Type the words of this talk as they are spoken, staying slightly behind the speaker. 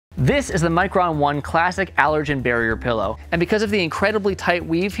This is the MicronOne Classic Allergen Barrier Pillow, and because of the incredibly tight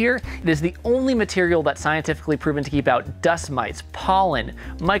weave here, it is the only material that's scientifically proven to keep out dust mites, pollen,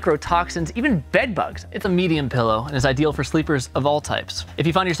 microtoxins, even bed bugs. It's a medium pillow and is ideal for sleepers of all types. If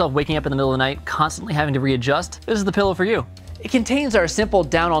you find yourself waking up in the middle of the night constantly having to readjust, this is the pillow for you. It contains our simple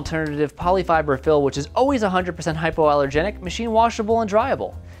down alternative polyfiber fill, which is always 100% hypoallergenic, machine washable and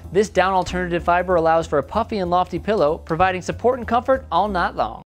dryable. This down alternative fiber allows for a puffy and lofty pillow, providing support and comfort all night long.